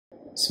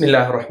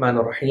Bismillah ar-Rahman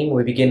ar-Rahim.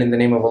 We begin in the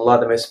name of Allah,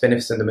 the most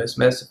beneficent, the most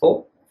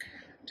merciful.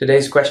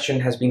 Today's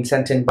question has been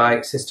sent in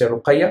by Sister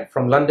Ruqayya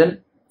from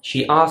London.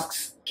 She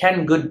asks,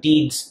 can good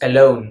deeds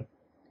alone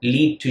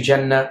lead to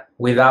Jannah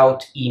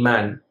without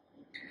Iman?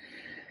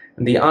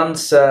 And the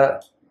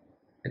answer,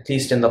 at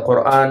least in the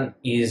Quran,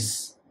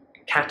 is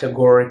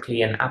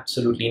categorically and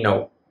absolutely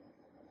no.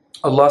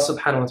 Allah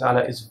subhanahu wa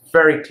ta'ala is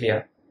very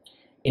clear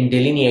in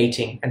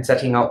delineating and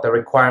setting out the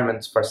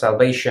requirements for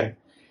salvation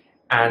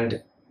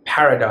and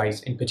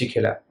paradise in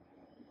particular.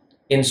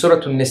 In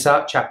Surah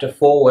An-Nisa, chapter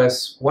 4,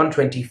 verse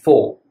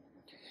 124,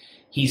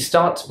 he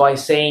starts by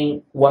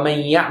saying,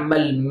 وَمَنْ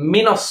يَعْمَلْ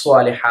مِنَ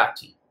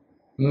الصَّالِحَاتِ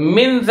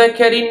مِنْ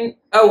ذَكَرٍ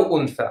أَوْ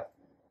أُنْثَى.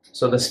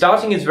 So the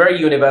starting is very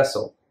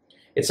universal.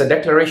 It's a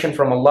declaration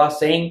from Allah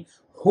saying,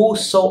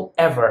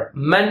 whosoever.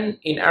 Man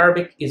in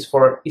Arabic is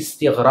for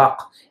istighraq.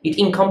 It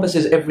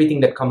encompasses everything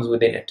that comes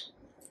within it.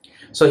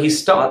 So he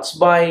starts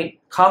by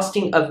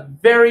casting a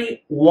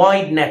very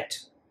wide net.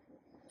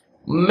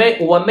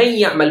 وَمَنْ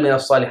يَعْمَلْ مِنَ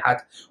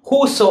الصَّالِحَاتِ.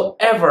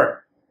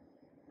 Whosoever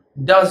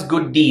does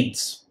good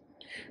deeds.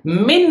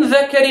 مِنْ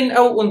ذَكَرٍ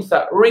أَوْ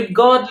أُنْثَى.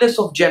 Regardless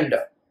of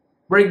gender.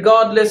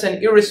 Regardless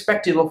and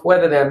irrespective of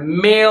whether they're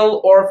male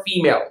or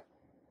female.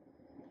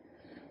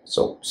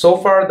 So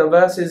far the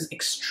verse is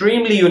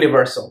extremely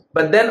universal.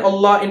 But then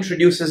Allah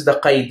introduces the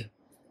qaid,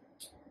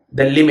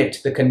 the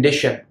limit, the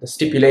condition, the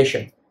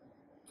stipulation.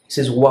 He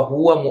says,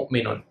 وَهُوَ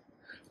مُؤْمِنٌ.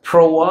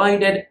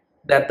 Provided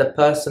that the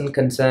person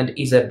concerned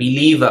is a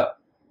believer.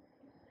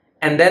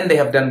 And then they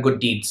have done good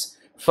deeds.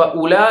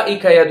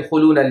 فَأُولَٰئِكَ يَدْخُلُونَ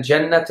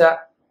الْجَنَّةَ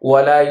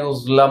وَلَا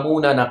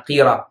يُظْلَمُونَ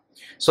نَقِيرًا.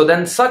 So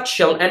then such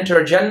shall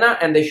enter Jannah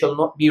and they shall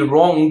not be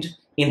wronged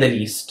in the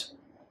least.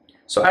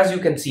 So as you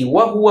can see,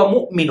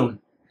 وَهُوَ مُؤْمِنٌ.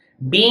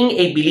 Being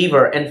a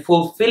believer and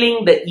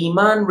fulfilling the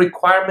Iman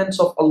requirements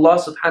of Allah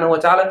subhanahu wa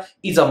ta'ala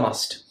is a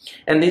must.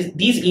 And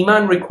these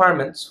Iman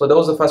requirements, for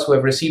those of us who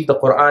have received the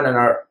Quran and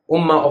are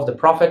Ummah of the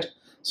Prophet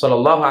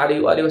sallallahu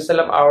alayhi wa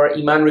sallam, our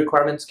Iman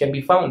requirements can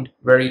be found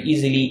very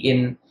easily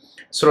in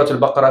Surah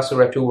Al-Baqarah,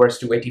 Surah 2, verse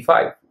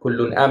 285.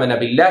 كُلٌّ آمَنَ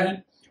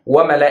بِاللَّهِ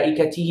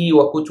وَمَلَائِكَتِهِ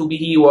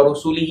وَكُتُبِهِ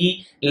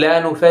وَرُسُلِهِ لَا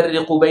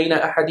نُفَرِّقُ بَيْنَ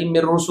أَحَدٍ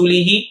مِّن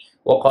رُسُلِهِ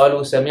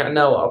وَقَالُوا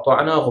سَمِعْنَا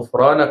وَأَطَعْنَا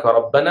غُفْرَانَكَ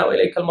رَبَّنَا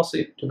وَإِلَيْكَ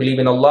الْمَصِيرُ. To believe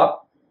in Allah,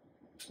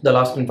 the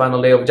last and final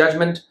day of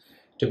judgment,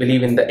 to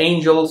believe in the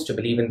angels, to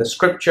believe in the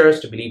scriptures,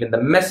 to believe in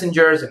the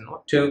messengers, and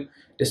not to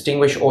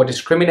distinguish or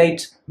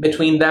discriminate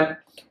between them.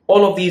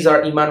 All of these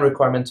are Iman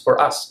requirements for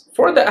us.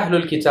 For the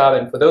Ahlul Kitab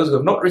and for those who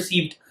have not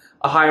received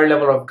a higher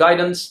level of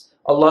guidance,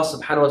 Allah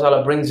subhanahu wa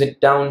ta'ala brings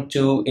it down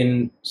to,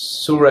 in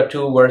Surah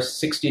 2 verse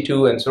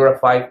 62 and Surah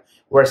 5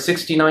 verse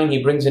 69,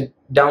 he brings it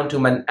down to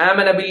Man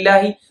amana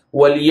billahi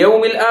wal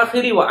yawmil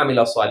akhiri wa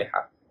amila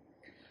salihah.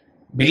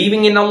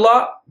 Believing in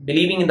Allah,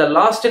 believing in the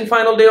last and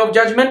final day of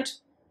judgment,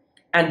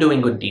 and doing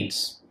good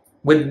deeds.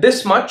 With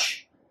this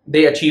much,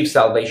 they achieve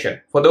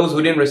salvation. For those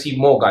who didn't receive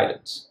more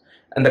guidance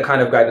and the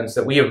kind of guidance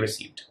that we have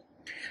received.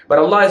 But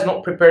Allah is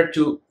not prepared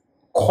to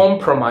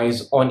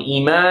compromise on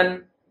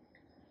Iman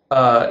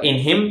in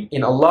Him,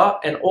 in Allah,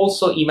 and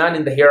also Iman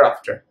in the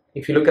hereafter.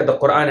 If you look at the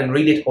Quran and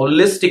read it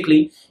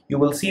holistically, you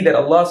will see that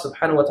Allah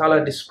subhanahu wa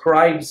ta'ala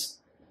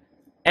describes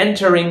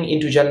entering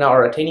into Jannah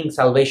or attaining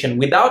salvation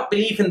without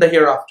belief in the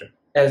hereafter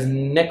as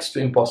next to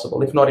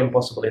impossible, if not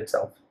impossible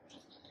itself.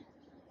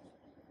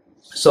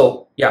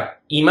 So yeah,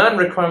 Iman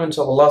requirements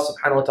of Allah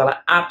subhanahu wa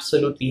ta'ala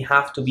absolutely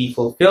have to be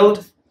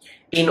fulfilled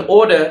in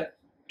order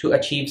to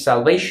achieve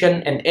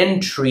salvation and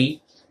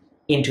entry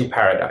into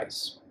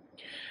paradise.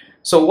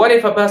 So what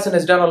if a person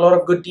has done a lot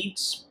of good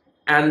deeds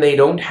and they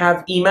don't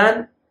have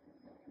Iman?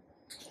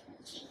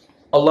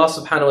 Allah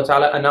subhanahu wa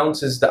ta'ala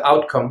announces the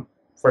outcome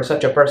for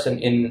such a person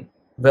in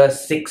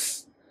verse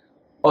 5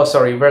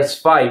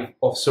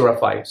 of Surah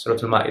 5, Surah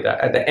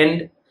Al-Ma'idah. At the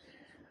end,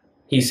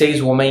 he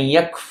says, وَمَنْ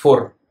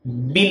يَكْفُرْ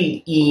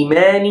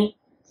بِالْإِيمَانِ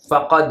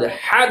فَقَدْ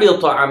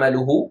حَبِطَ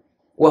عَمَلُهُ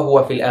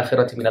وَهُوَ فِي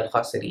الْآخِرَةِ مِنَ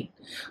الْخَاسِرِينَ.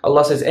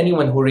 Allah says,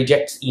 anyone who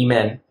rejects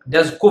Iman,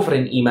 does kufr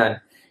in Iman,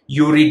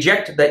 you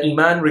reject the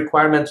Iman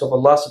requirements of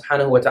Allah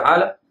subhanahu wa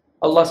ta'ala,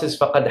 Allah says,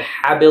 فَقَدْ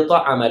حَبِطَ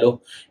عَمَلُهُ.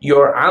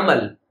 Your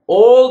amal,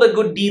 all the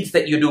good deeds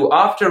that you do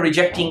after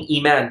rejecting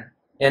Iman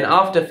and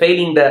after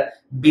failing the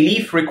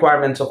belief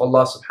requirements of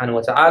Allah subhanahu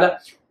wa ta'ala,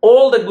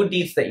 all the good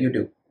deeds that you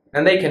do,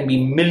 and they can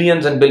be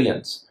millions and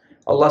billions,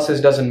 Allah says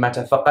doesn't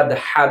matter. فَقَدْ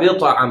حَبِطَ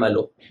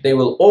عَمَلُهُ. They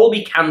will all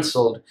be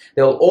cancelled.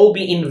 They will all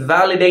be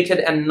invalidated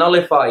and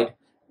nullified.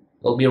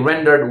 They'll be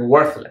rendered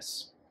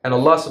worthless. And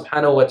Allah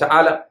subhanahu wa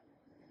ta'ala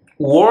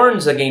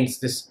warns against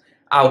this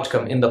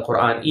outcome in the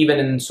Quran, even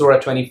in Surah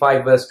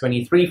 25 verse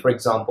 23, for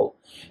example,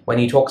 when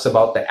He talks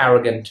about the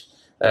arrogant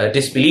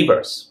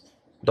disbelievers.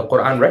 The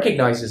Quran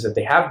recognizes that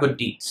they have good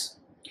deeds.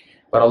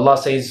 But Allah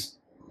says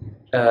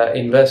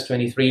in verse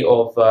 23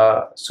 of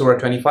Surah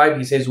 25,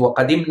 He says,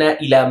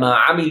 وَقَدِمْنَا إِلَى مَا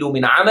عَمِلُوا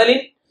مِنْ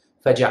عَمَلٍ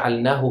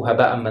فَجَعَلْنَاهُ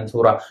هَبَاءً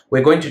مَنْثُورًا.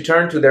 We're going to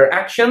turn to their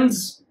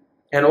actions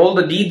and all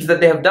the deeds that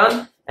they have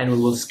done, and we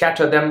will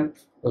scatter them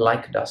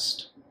like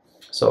dust.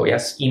 So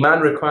yes, Iman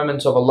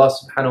requirements of Allah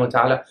subhanahu wa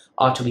ta'ala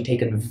are to be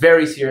taken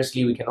very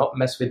seriously. We cannot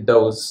mess with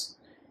those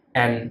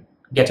and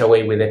get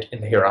away with it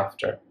in the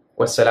hereafter.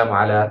 Wassalamu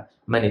ala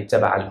man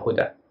ittaba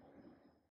al-huda.